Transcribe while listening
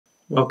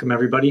Welcome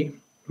everybody.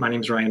 My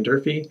name is Ryan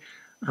Durfee.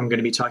 I'm going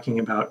to be talking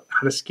about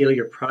how to scale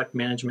your product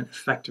management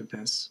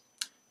effectiveness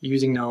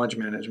using knowledge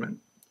management.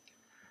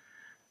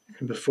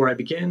 And before I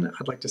begin,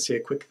 I'd like to say a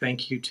quick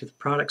thank you to the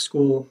product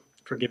school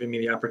for giving me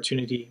the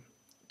opportunity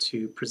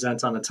to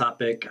present on a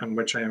topic on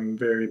which I am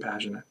very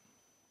passionate.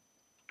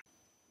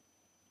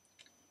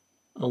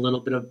 A little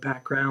bit of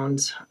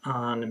background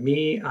on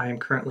me. I am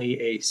currently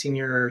a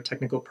senior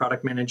technical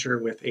product manager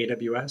with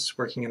AWS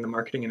working in the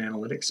marketing and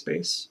analytics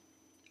space.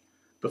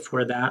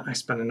 Before that, I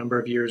spent a number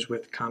of years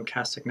with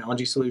Comcast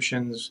Technology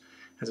Solutions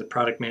as a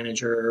product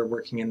manager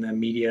working in the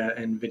media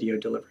and video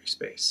delivery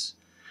space.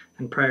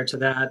 And prior to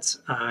that,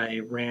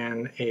 I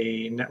ran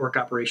a network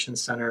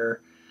operations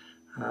center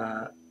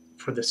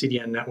for the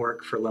CDN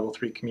network for level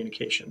 3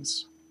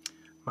 communications.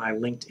 My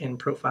LinkedIn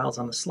profile is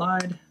on the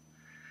slide.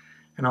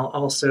 And I'll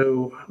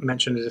also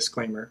mention a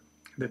disclaimer.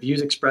 The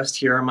views expressed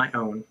here are my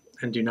own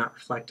and do not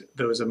reflect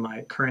those of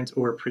my current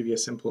or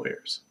previous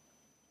employers.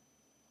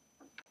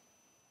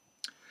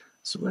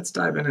 So let's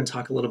dive in and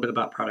talk a little bit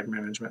about product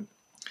management.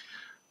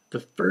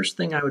 The first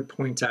thing I would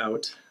point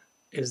out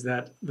is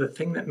that the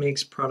thing that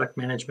makes product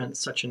management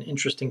such an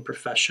interesting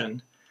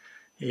profession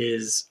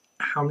is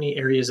how many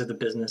areas of the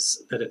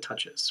business that it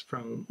touches,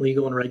 from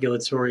legal and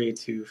regulatory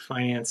to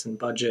finance and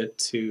budget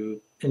to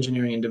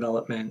engineering and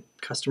development,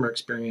 customer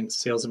experience,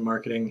 sales and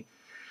marketing.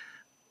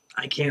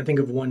 I can't think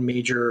of one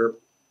major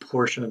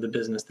portion of the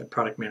business that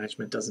product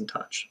management doesn't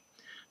touch.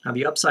 Now,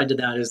 the upside to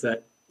that is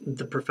that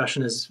the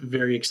profession is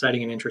very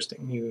exciting and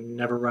interesting. You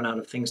never run out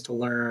of things to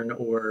learn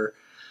or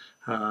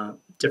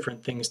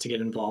different things to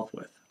get involved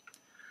with.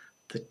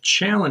 The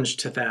challenge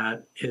to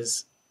that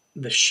is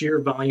the sheer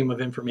volume of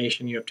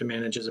information you have to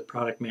manage as a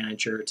product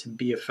manager to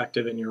be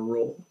effective in your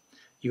role.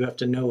 You have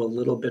to know a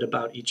little bit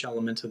about each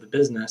element of the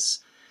business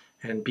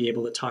and be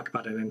able to talk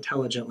about it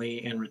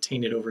intelligently and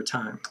retain it over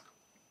time.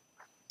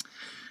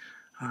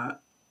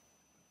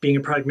 Being a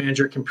product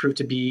manager can prove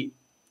to be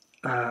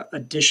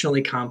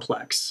additionally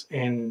complex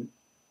and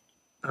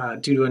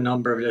due to a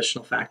number of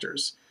additional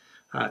factors.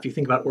 If you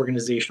think about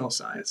organizational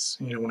size,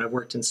 when I've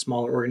worked in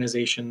smaller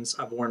organizations,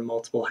 I've worn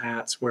multiple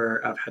hats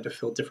where I've had to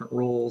fill different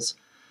roles.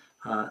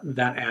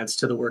 That adds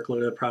to the workload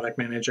of the product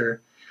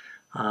manager.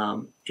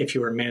 If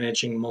you are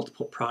managing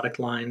multiple product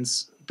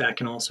lines, that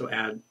can also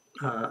add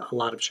a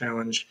lot of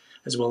challenge,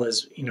 as well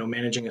as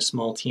managing a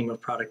small team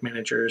of product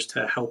managers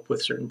to help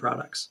with certain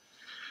products.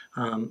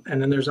 And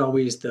then there's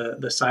always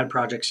the side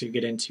projects you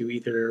get into,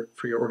 either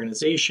for your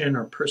organization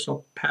or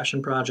personal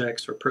passion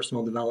projects or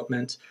personal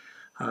development.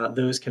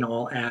 Those can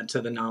all add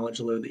to the knowledge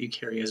load that you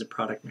carry as a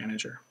product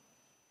manager.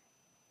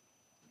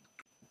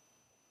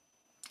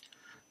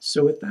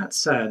 So with that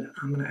said,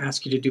 I'm going to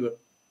ask you to do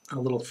a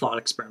little thought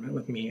experiment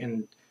with me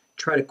and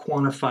try to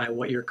quantify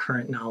what your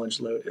current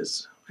knowledge load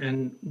is.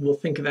 And we'll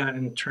think of that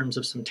in terms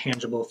of some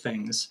tangible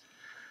things.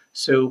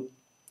 So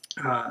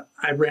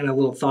I ran a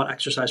little thought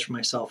exercise for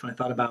myself, and I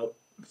thought about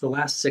the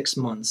last 6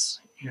 months.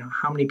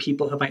 How many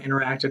people have I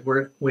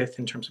interacted with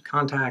in terms of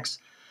contacts?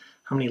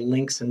 How many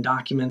links and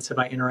documents have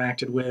I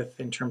interacted with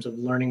in terms of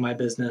learning my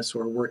business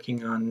or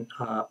working on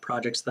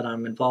projects that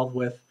I'm involved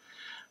with?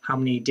 How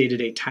many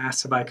day-to-day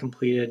tasks have I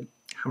completed?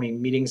 How many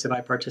meetings have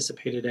I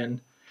participated in?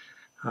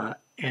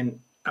 And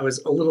I was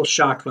a little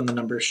shocked when the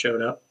numbers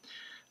showed up.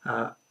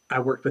 I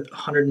worked with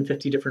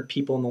 150 different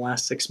people in the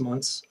last 6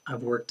 months.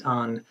 I've worked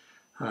on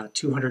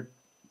 200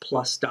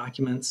 plus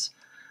documents.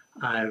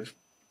 I've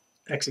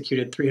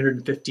executed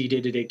 350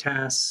 day-to-day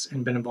tasks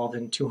and been involved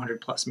in 200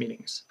 plus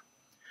meetings.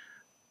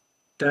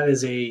 That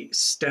is a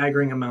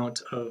staggering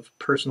amount of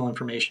personal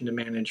information to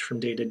manage from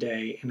day to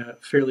day in a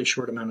fairly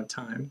short amount of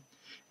time.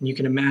 And you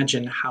can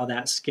imagine how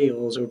that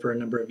scales over a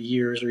number of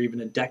years or even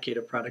a decade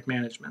of product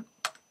management.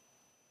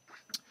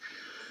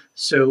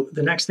 So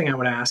the next thing I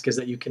would ask is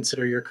that you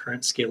consider your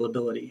current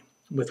scalability.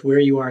 With where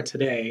you are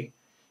today,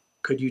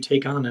 could you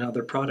take on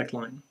another product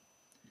line?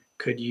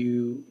 Could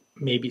you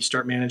maybe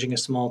start managing a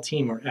small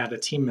team or add a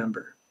team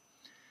member?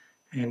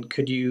 And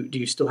do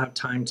you still have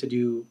time to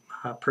do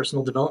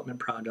personal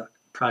development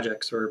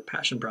projects or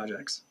passion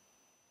projects?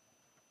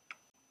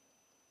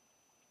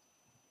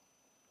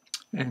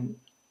 And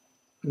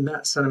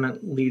that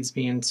sentiment leads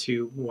me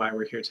into why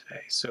we're here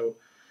today. So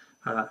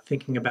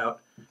thinking about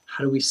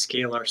how do we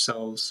scale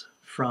ourselves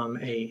from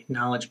a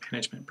knowledge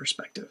management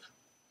perspective.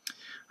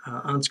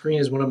 On screen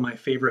is one of my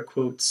favorite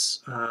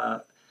quotes.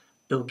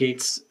 Bill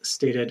Gates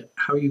stated,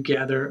 "How you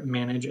gather,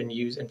 manage, and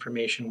use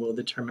information will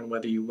determine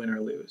whether you win or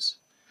lose."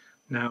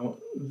 Now,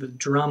 the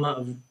drama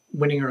of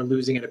winning or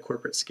losing at a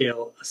corporate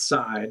scale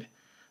aside,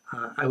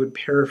 I would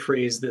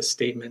paraphrase this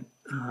statement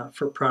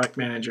for product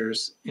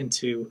managers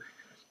into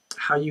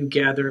how you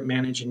gather,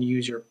 manage, and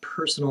use your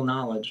personal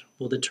knowledge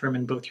will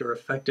determine both your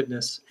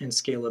effectiveness and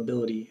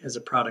scalability as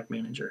a product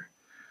manager.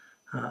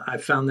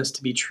 I've found this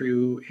to be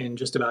true in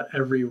just about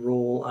every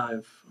role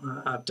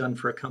I've done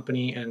for a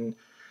company, and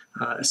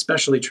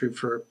especially true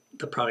for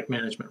the product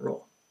management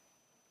role.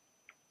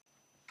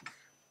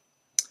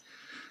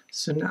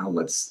 So now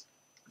let's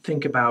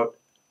think about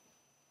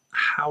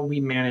how we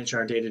manage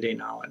our day-to-day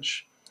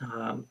knowledge.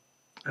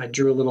 I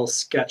drew a little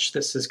sketch.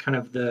 This is kind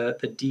of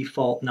the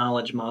default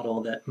knowledge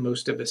model that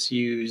most of us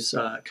use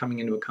coming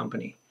into a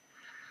company.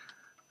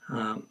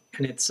 And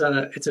it's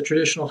a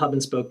traditional hub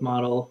and spoke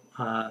model.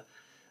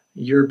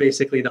 You're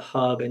basically the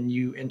hub and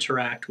you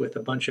interact with a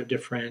bunch of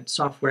different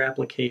software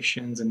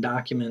applications and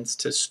documents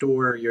to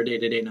store your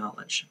day-to-day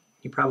knowledge.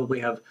 You probably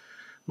have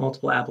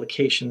multiple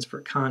applications for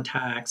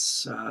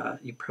contacts.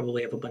 You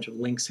probably have a bunch of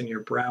links in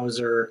your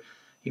browser.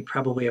 You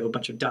probably have a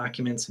bunch of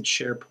documents in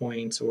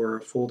SharePoint or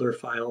a folder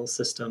file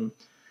system.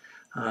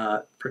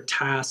 For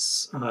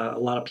tasks, a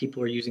lot of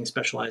people are using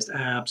specialized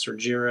apps or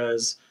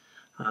Jiras.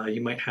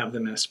 You might have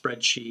them in a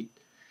spreadsheet.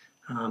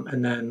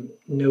 And then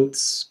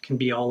notes can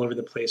be all over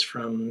the place,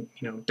 from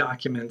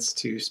documents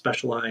to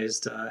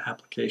specialized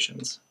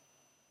applications.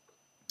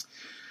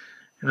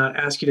 And I'd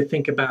ask you to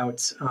think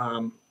about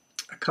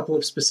a couple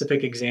of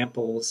specific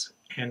examples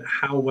and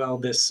how well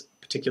this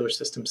particular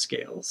system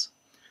scales.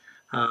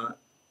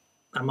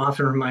 I'm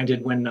often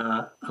reminded when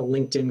a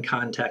LinkedIn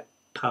contact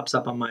pops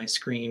up on my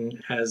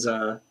screen as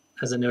a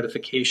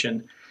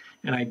notification,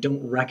 and I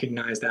don't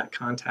recognize that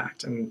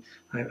contact. And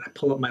I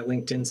pull up my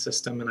LinkedIn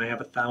system and I have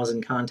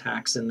 1,000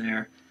 contacts in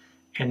there,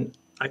 and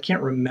I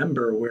can't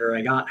remember where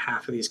I got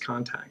half of these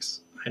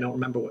contacts. I don't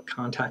remember what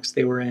contacts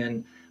they were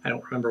in. I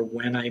don't remember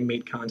when I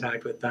made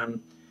contact with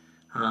them.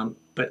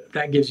 But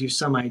that gives you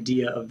some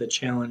idea of the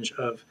challenge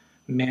of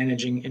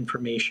managing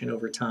information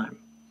over time.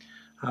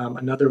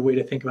 Another way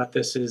to think about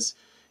this is,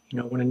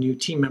 when a new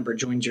team member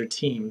joins your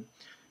team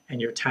and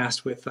you're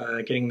tasked with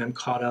getting them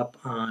caught up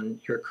on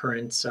your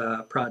current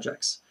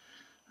projects.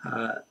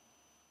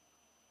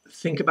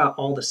 Think about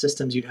all the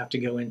systems you'd have to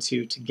go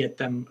into to get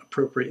them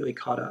appropriately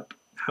caught up.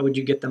 How would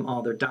you get them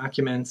all their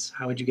documents?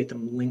 How would you get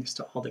them links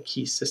to all the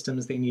key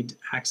systems they need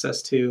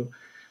access to?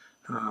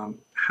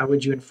 How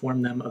would you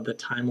inform them of the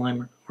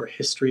timeline or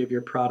history of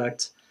your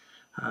product?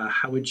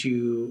 How would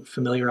you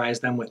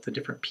familiarize them with the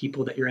different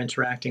people that you're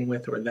interacting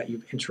with or that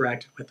you've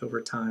interacted with over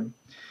time?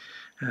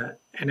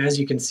 And as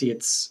you can see,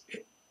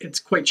 it's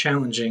quite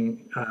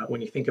challenging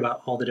when you think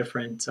about all the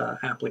different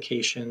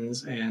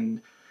applications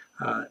and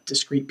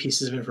discrete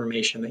pieces of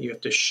information that you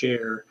have to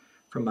share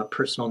from a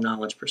personal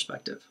knowledge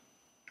perspective.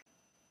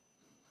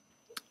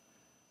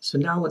 So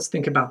now let's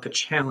think about the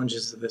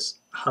challenges of this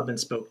hub and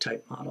spoke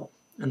type model.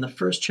 And the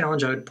first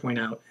challenge I would point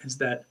out is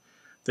that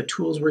the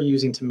tools we're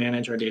using to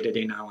manage our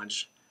day-to-day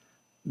knowledge,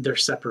 they're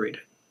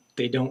separated.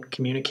 They don't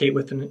communicate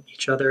with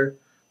each other.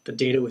 The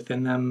data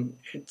within them,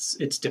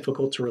 it's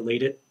difficult to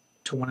relate it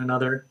to one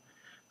another.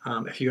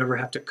 If you ever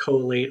have to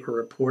collate or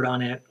report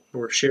on it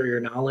or share your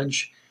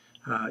knowledge,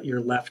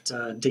 you're left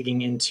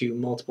digging into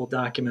multiple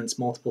documents,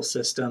 multiple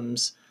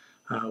systems,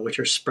 which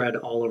are spread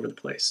all over the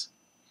place.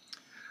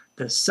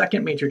 The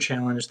second major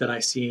challenge that I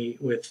see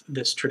with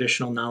this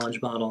traditional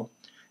knowledge model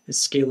is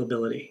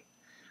scalability.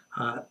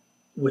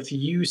 With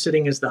you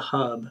sitting as the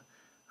hub,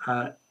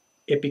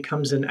 it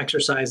becomes an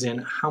exercise in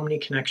how many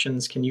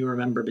connections can you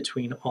remember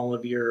between all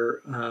of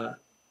your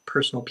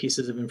personal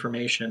pieces of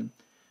information,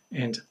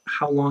 and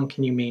how long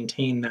can you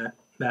maintain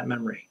that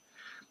memory.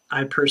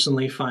 I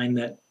personally find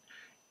that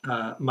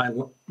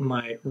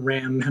my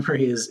RAM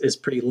memory is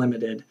pretty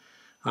limited.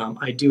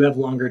 I do have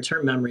longer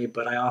term memory,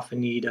 but I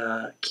often need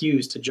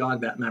cues to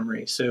jog that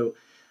memory. So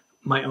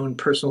my own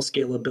personal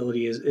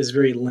scalability is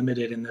very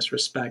limited in this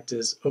respect.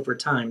 Is over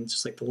time,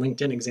 just like the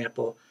LinkedIn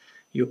example,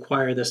 you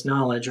acquire this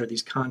knowledge or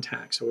these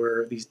contacts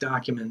or these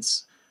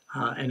documents,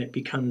 and it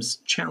becomes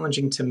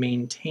challenging to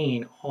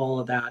maintain all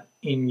of that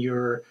in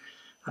your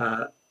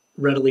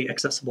readily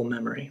accessible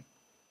memory.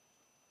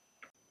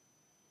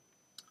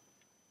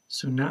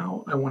 So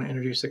now I want to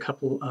introduce a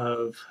couple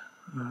of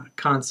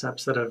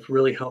concepts that have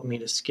really helped me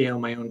to scale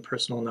my own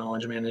personal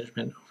knowledge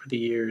management over the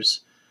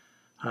years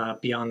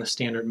beyond the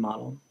standard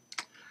model.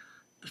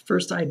 The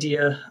first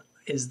idea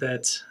is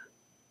that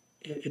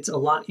it's a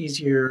lot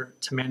easier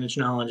to manage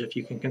knowledge if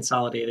you can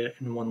consolidate it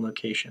in one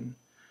location.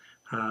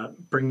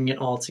 Bringing it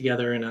all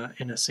together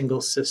in a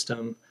single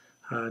system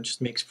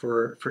just makes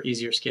for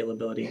easier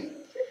scalability.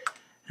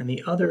 And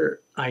the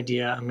other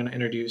idea I'm going to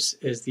introduce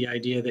is the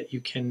idea that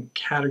you can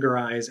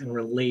categorize and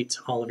relate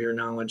all of your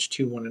knowledge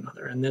to one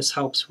another. And this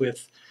helps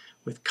with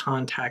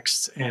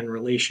context and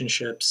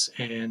relationships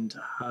and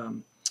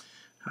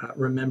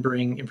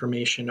remembering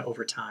information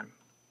over time.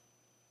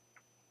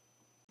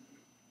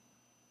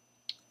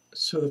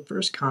 So the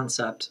first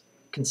concept,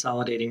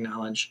 consolidating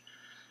knowledge,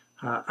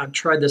 I've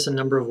tried this a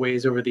number of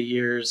ways over the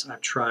years.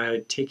 I've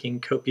tried taking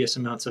copious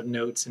amounts of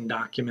notes and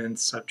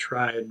documents. I've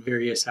tried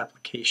various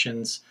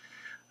applications.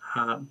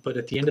 But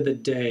at the end of the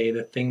day,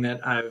 the thing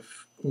that I've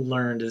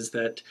learned is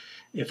that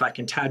if I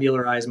can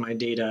tabularize my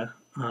data,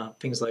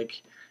 things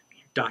like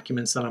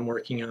documents that I'm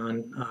working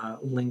on,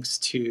 links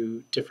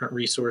to different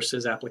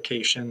resources,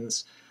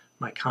 applications,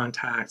 my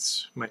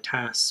contacts, my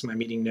tasks, my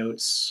meeting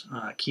notes,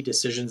 key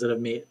decisions that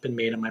have been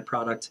made on my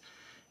product.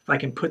 If I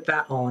can put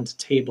that all into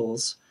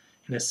tables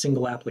in a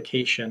single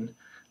application,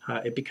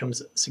 it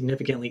becomes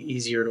significantly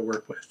easier to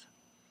work with.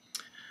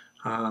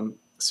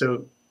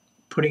 So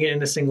putting it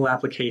in a single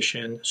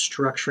application,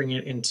 structuring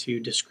it into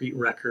discrete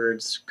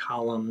records,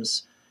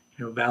 columns,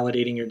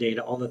 validating your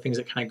data, all the things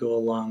that kind of go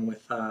along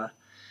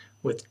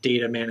with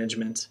data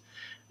management.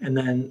 And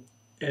then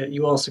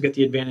you also get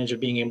the advantage of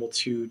being able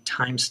to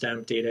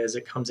timestamp data as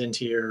it comes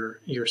into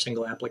your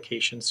single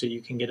application, so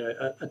you can get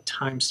a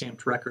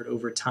timestamped record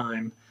over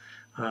time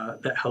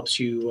that helps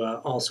you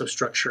also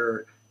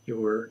structure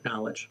your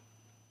knowledge.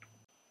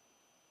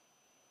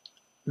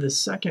 The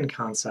second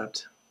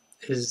concept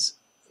is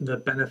the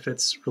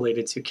benefits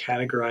related to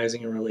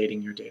categorizing and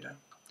relating your data.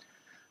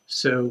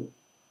 So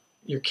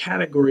your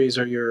categories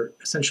are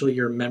essentially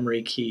your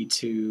memory key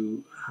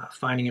to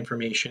finding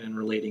information and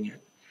relating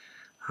it.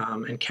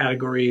 And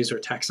categories or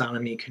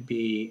taxonomy could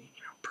be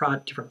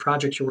different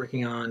projects you're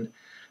working on,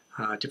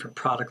 different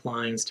product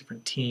lines,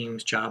 different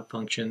teams, job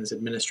functions,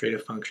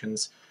 administrative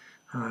functions.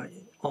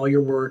 All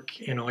your work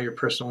and all your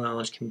personal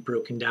knowledge can be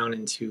broken down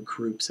into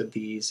groups of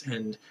these,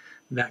 and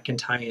that can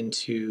tie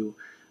into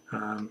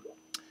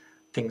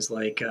things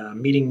like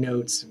meeting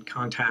notes and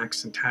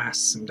contacts and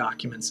tasks and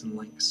documents and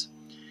links.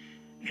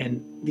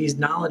 And these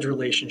knowledge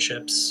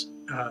relationships,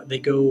 they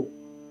go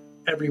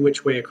every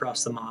which way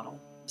across the model.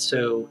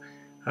 So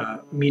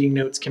meeting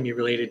notes can be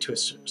related to a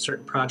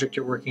certain project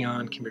you're working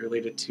on, can be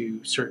related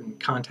to certain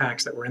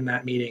contacts that were in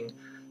that meeting.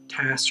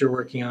 Tasks you're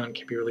working on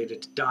can be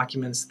related to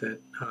documents that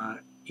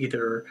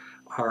either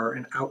are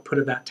an output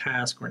of that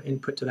task or an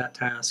input to that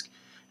task.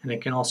 And it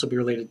can also be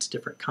related to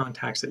different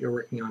contacts that you're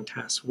working on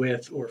tasks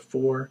with or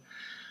for.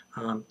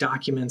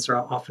 Documents are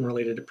often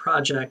related to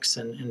projects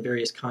and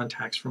various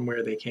contacts from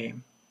where they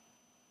came.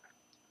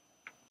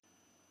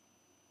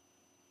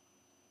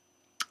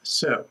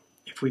 So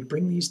if we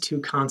bring these two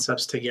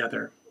concepts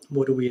together,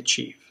 what do we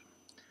achieve?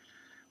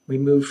 We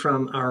move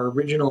from our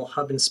original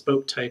hub and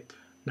spoke type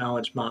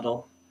knowledge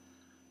model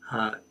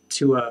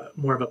to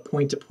more of a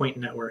point-to-point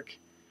network.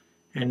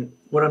 And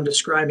what I'm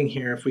describing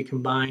here, if we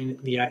combine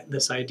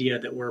this idea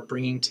that we're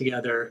bringing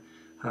together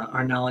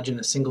our knowledge in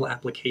a single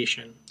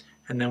application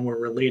and then we're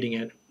relating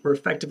it, we're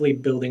effectively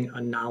building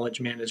a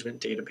knowledge management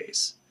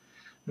database.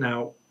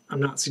 Now, I'm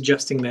not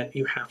suggesting that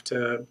you have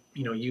to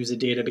use a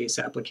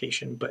database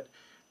application, but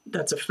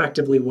that's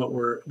effectively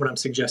what I'm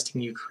suggesting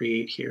you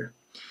create here.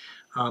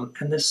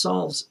 And this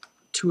solves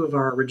two of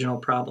our original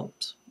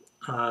problems.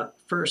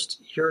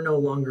 First, you're no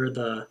longer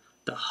the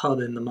hub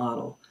in the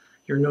model.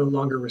 You're no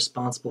longer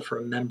responsible for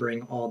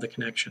remembering all the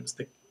connections.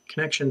 The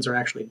connections are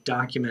actually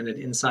documented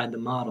inside the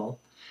model,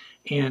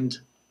 and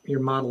your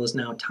model is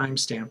now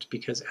time-stamped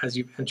because as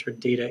you've entered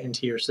data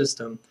into your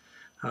system,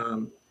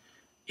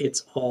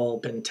 it's all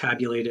been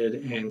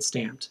tabulated and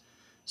stamped.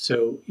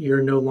 So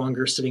you're no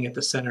longer sitting at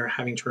the center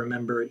having to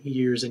remember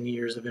years and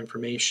years of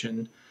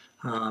information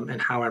and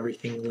how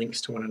everything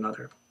links to one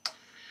another.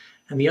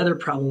 And the other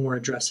problem we're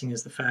addressing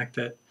is the fact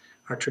that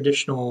our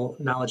traditional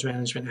knowledge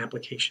management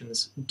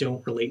applications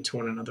don't relate to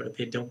one another.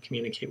 They don't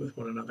communicate with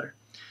one another.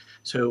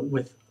 So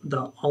with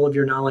all of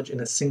your knowledge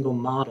in a single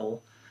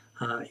model,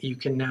 you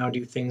can now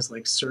do things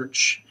like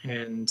search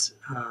and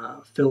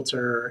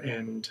filter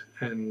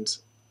and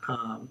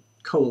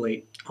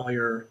collate all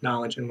your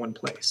knowledge in one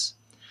place.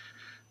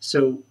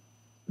 So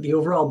the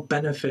overall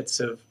benefits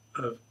of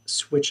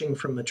switching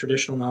from the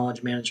traditional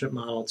knowledge management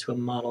model to a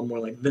model more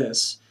like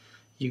this,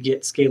 you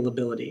get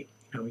scalability.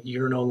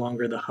 You're no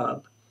longer the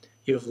hub.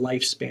 You have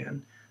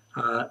lifespan.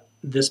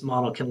 This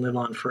model can live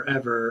on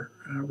forever,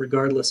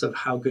 regardless of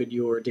how good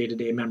your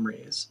day-to-day memory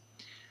is.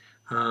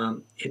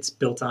 It's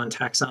built on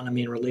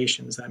taxonomy and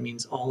relations. That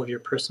means all of your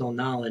personal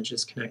knowledge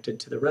is connected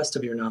to the rest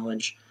of your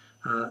knowledge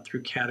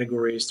through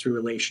categories, through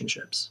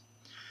relationships.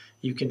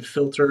 You can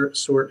filter,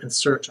 sort, and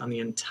search on the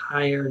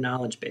entire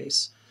knowledge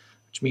base,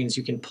 which means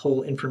you can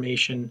pull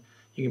information.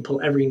 You can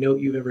pull every note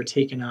you've ever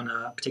taken on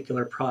a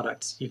particular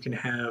product. You can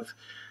have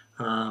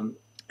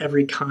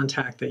every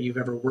contact that you've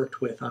ever worked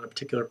with on a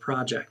particular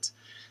project.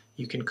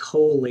 You can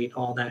collate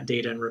all that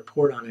data and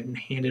report on it and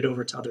hand it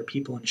over to other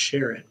people and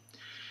share it.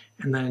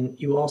 And then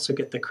you also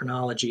get the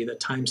chronology, the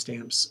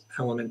timestamps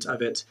element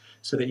of it,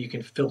 so that you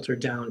can filter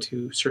down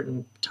to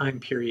certain time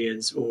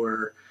periods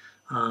or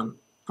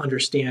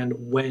understand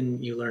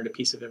when you learned a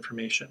piece of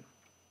information.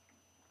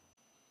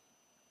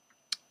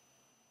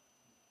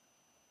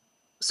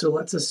 So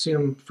let's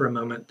assume for a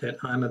moment that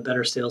I'm a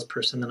better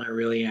salesperson than I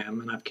really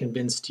am, and I've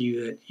convinced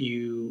you that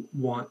you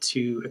want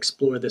to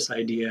explore this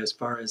idea as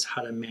far as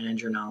how to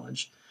manage your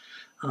knowledge.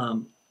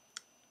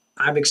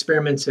 I've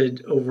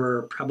experimented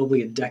over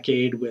probably a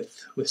decade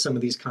with some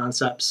of these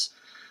concepts.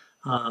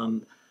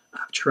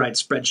 I've tried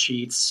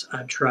spreadsheets.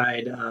 I've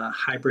tried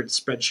hybrid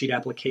spreadsheet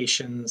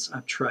applications.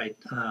 I've tried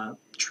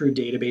true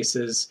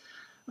databases.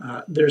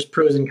 There's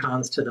pros and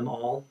cons to them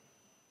all.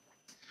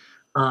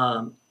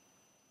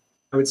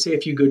 I would say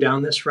if you go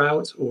down this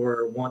route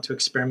or want to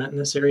experiment in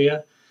this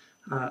area,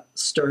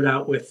 start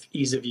out with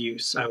ease of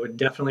use. I would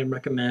definitely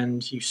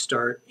recommend you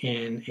start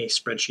in a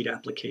spreadsheet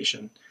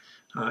application.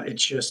 It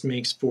just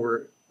makes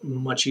for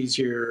much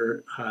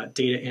easier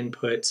data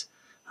input.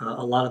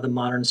 A lot of the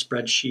modern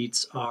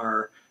spreadsheets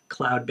are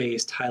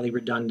cloud-based, highly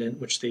redundant,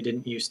 which they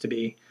didn't used to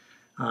be.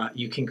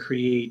 You can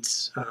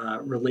create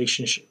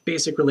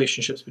basic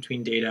relationships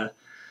between data.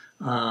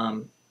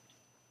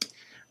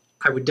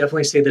 I would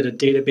definitely say that a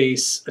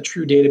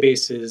true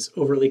database is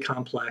overly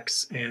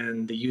complex,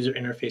 and the user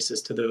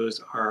interfaces to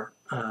those are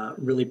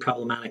really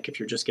problematic if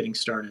you're just getting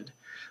started.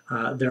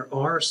 There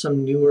are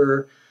some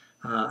newer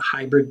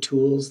hybrid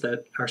tools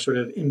that are sort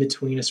of in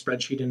between a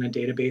spreadsheet and a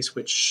database,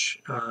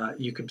 which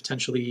you could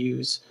potentially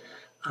use.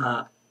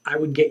 I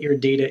would get your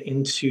data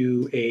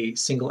into a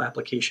single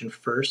application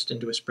first,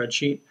 into a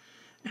spreadsheet,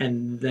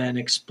 and then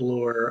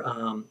explore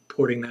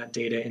porting that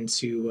data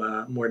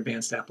into more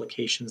advanced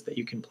applications that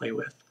you can play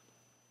with.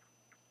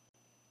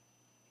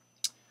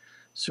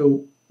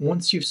 So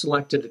once you've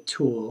selected a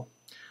tool,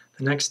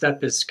 the next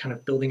step is kind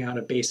of building out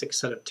a basic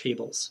set of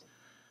tables.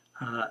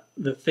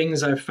 The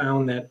things I've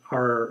found that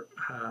are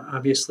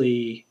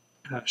obviously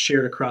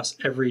shared across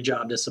every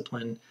job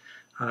discipline,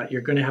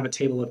 you're going to have a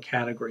table of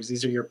categories.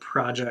 These are your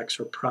projects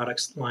or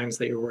products lines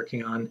that you're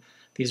working on.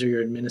 These are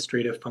your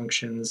administrative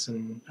functions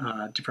and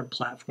different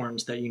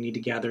platforms that you need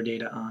to gather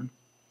data on.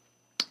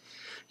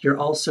 You're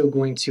also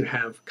going to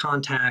have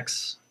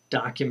contacts,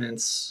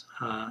 documents.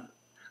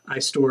 I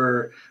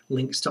store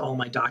links to all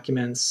my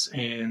documents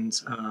and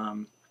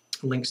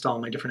links to all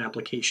my different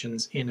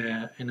applications in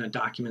a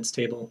documents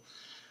table.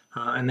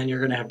 And then you're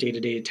going to have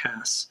day-to-day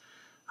tasks.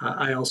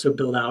 I also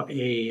build out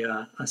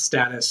a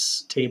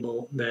status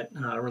table that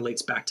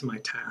relates back to my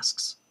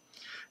tasks.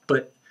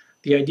 But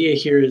the idea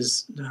here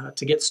is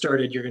to get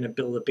started, you're going to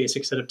build a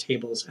basic set of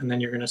tables, and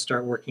then you're going to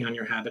start working on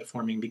your habit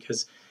forming,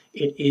 because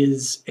it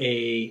is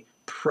a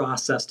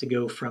process to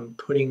go from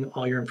putting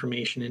all your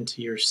information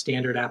into your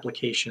standard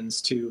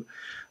applications to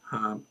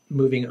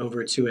moving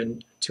over to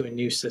a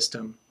new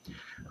system.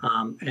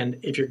 And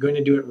if you're going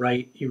to do it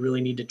right, you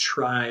really need to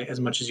try as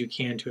much as you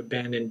can to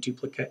abandon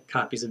duplicate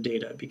copies of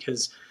data,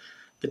 because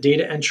the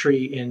data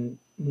entry in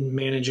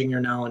managing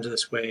your knowledge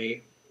this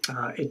way,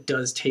 it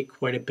does take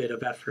quite a bit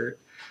of effort.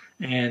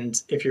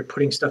 And if you're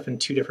putting stuff in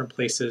two different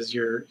places,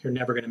 you're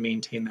never going to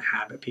maintain the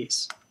habit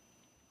piece.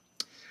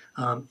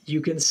 You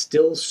can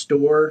still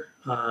store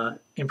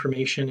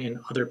information in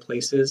other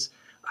places.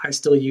 I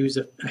still use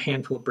a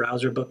handful of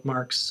browser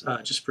bookmarks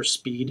just for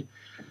speed.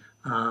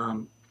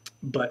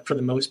 But for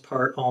the most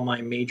part, all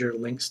my major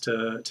links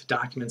to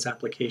documents,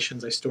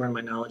 applications, I store in my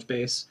knowledge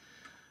base.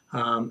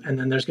 And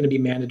then there's going to be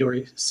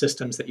mandatory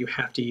systems that you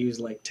have to use,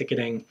 like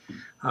ticketing.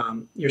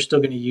 You're still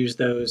going to use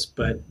those,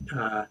 but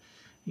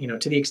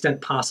to the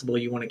extent possible,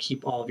 you want to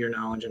keep all of your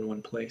knowledge in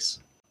one place.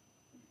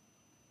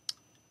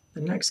 The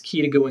next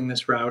key to going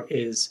this route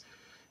is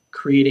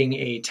creating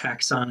a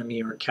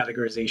taxonomy or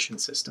categorization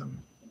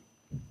system.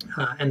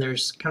 And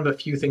there's kind of a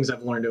few things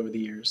I've learned over the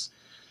years.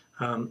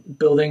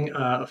 Building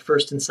a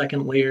first and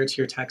second layer to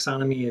your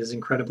taxonomy is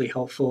incredibly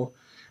helpful.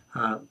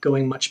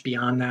 Going much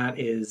beyond that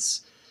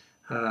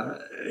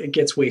it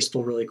gets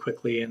wasteful really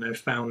quickly, and I've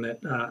found that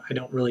I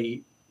don't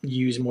really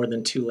use more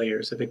than 2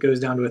 layers. If it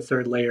goes down to a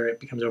 3rd layer, it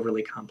becomes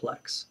overly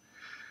complex.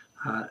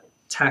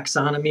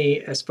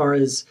 Taxonomy, as far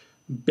as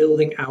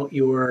building out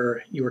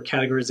your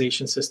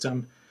categorization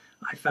system,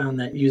 I found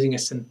that using a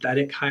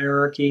synthetic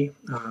hierarchy,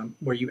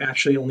 where you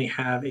actually only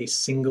have a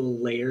single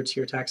layer to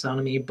your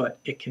taxonomy, but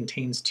it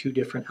contains 2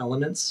 different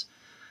elements,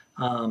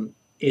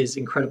 is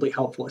incredibly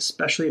helpful,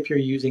 especially if you're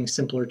using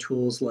simpler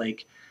tools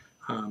like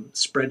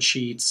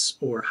spreadsheets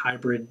or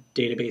hybrid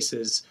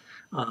databases,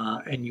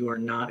 and you are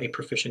not a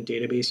proficient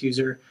database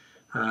user.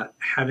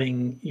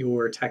 Having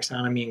your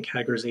taxonomy and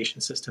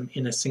categorization system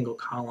in a single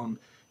column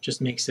just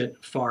makes it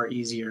far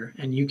easier,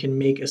 and you can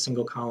make a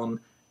single column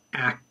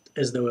act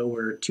as though it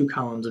were 2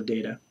 columns of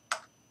data.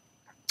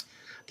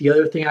 The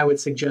other thing I would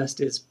suggest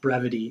is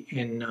brevity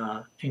in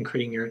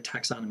creating your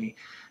taxonomy.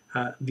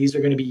 These are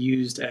going to be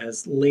used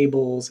as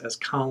labels, as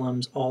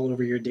columns all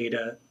over your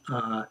data.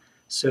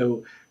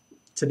 So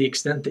to the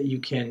extent that you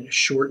can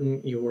shorten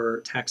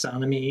your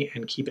taxonomy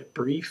and keep it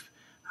brief,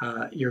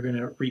 you're going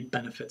to reap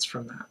benefits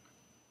from that.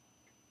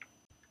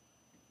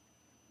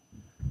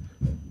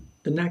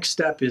 The next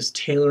step is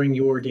tailoring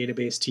your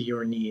database to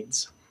your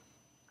needs.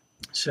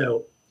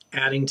 So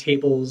adding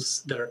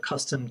tables that are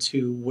custom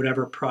to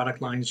whatever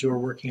product lines you're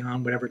working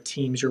on, whatever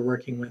teams you're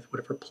working with,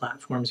 whatever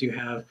platforms you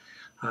have.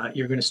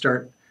 You're going to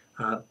start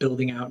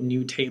building out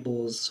new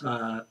tables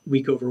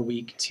week over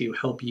week to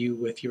help you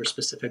with your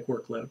specific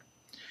workload.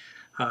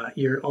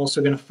 You're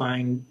also going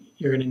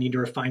to need to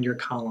refine your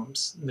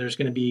columns. There's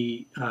going to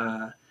be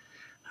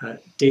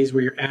days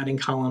where you're adding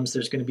columns.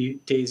 There's going to be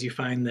days you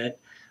find that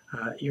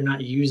you're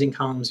not using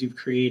columns you've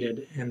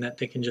created and that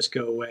they can just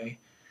go away.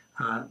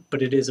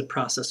 But it is a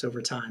process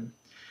over time.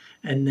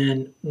 And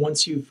then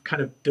once you've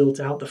kind of built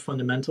out the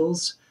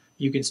fundamentals,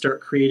 you can start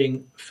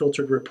creating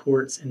filtered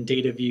reports and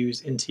data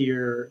views into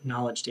your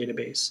knowledge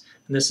database.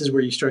 And this is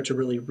where you start to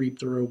really reap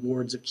the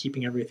rewards of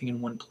keeping everything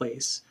in one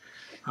place.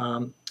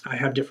 I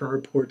have different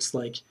reports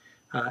like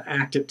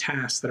active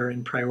tasks that are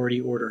in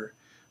priority order.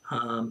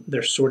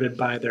 They're sorted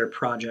by their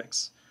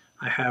projects.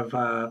 I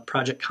have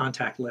project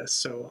contact lists,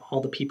 so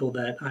all the people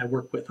that I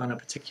work with on a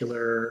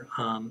particular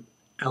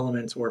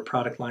element or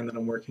product line that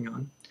I'm working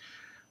on.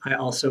 I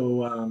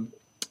also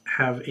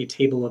have a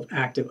table of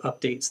active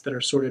updates that are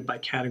sorted by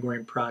category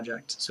and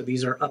project. So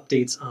these are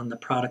updates on the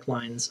product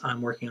lines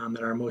I'm working on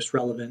that are most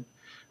relevant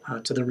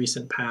to the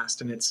recent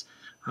past. And it's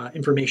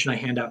information I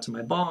hand out to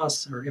my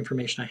boss or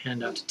information I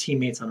hand out to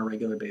teammates on a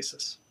regular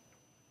basis.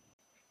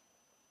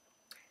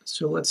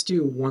 So let's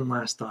do one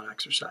last thought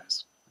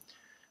exercise.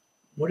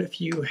 What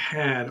if you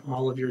had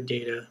all of your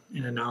data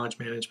in a knowledge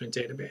management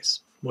database?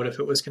 What if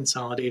it was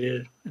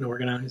consolidated and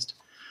organized?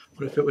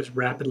 What if it was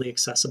rapidly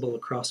accessible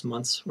across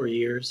months or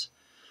years?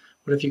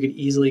 What if you could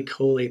easily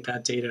collate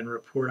that data and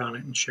report on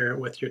it and share it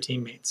with your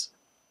teammates?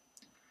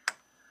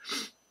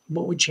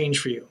 What would change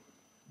for you?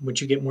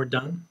 Would you get more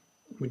done?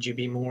 Would you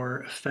be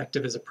more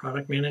effective as a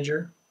product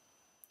manager?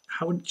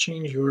 How would it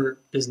change your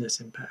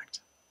business impact?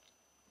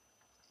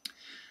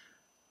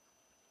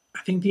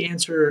 I think the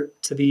answer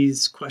to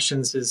these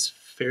questions is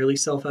fairly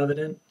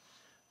self-evident,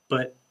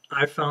 but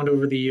I've found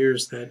over the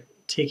years that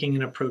taking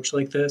an approach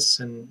like this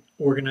and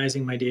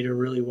organizing my data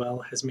really well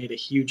has made a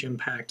huge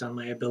impact on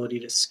my ability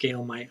to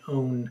scale my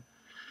own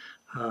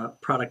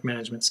product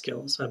management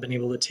skills. I've been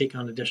able to take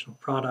on additional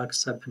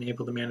products. I've been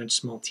able to manage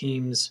small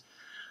teams.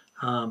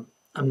 I'm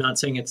not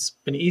saying it's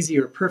been easy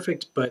or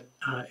perfect, but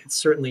it's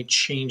certainly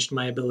changed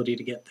my ability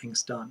to get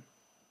things done.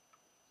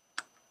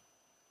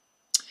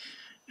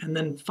 And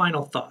then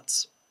final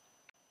thoughts.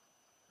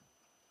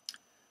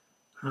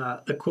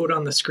 The quote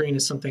on the screen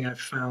is something I've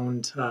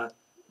found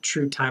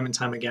true time and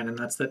time again, and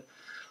that's that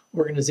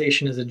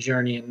organization is a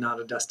journey and not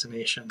a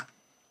destination.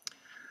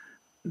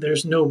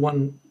 There's no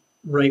one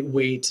right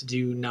way to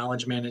do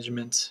knowledge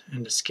management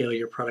and to scale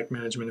your product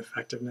management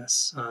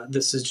effectiveness.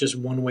 This is just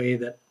one way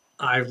that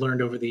I've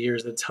learned over the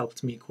years that's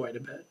helped me quite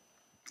a bit.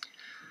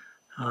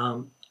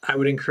 I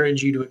would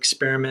encourage you to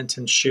experiment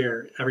and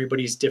share.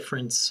 Everybody's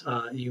different.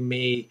 You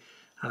may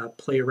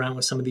play around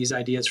with some of these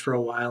ideas for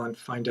a while and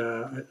find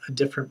a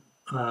different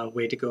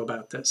way to go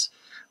about this.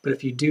 But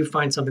if you do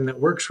find something that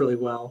works really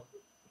well,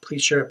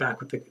 please share it back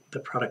with the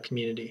product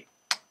community.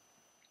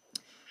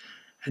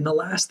 And the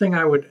last thing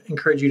I would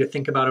encourage you to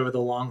think about over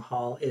the long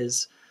haul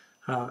is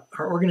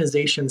our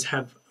organizations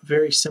have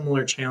very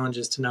similar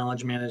challenges to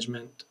knowledge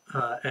management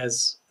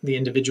as the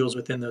individuals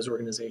within those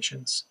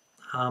organizations.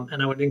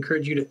 And I would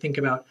encourage you to think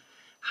about,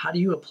 how do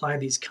you apply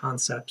these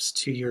concepts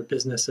to your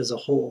business as a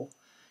whole?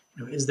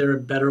 You know, is there a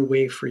better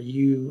way for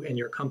you and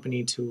your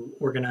company to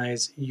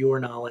organize your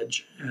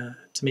knowledge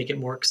to make it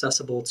more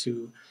accessible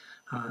to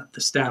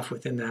the staff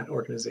within that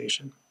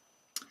organization?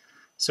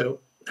 So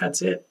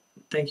that's it.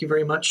 Thank you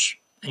very much,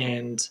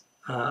 and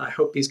I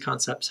hope these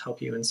concepts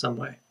help you in some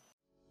way.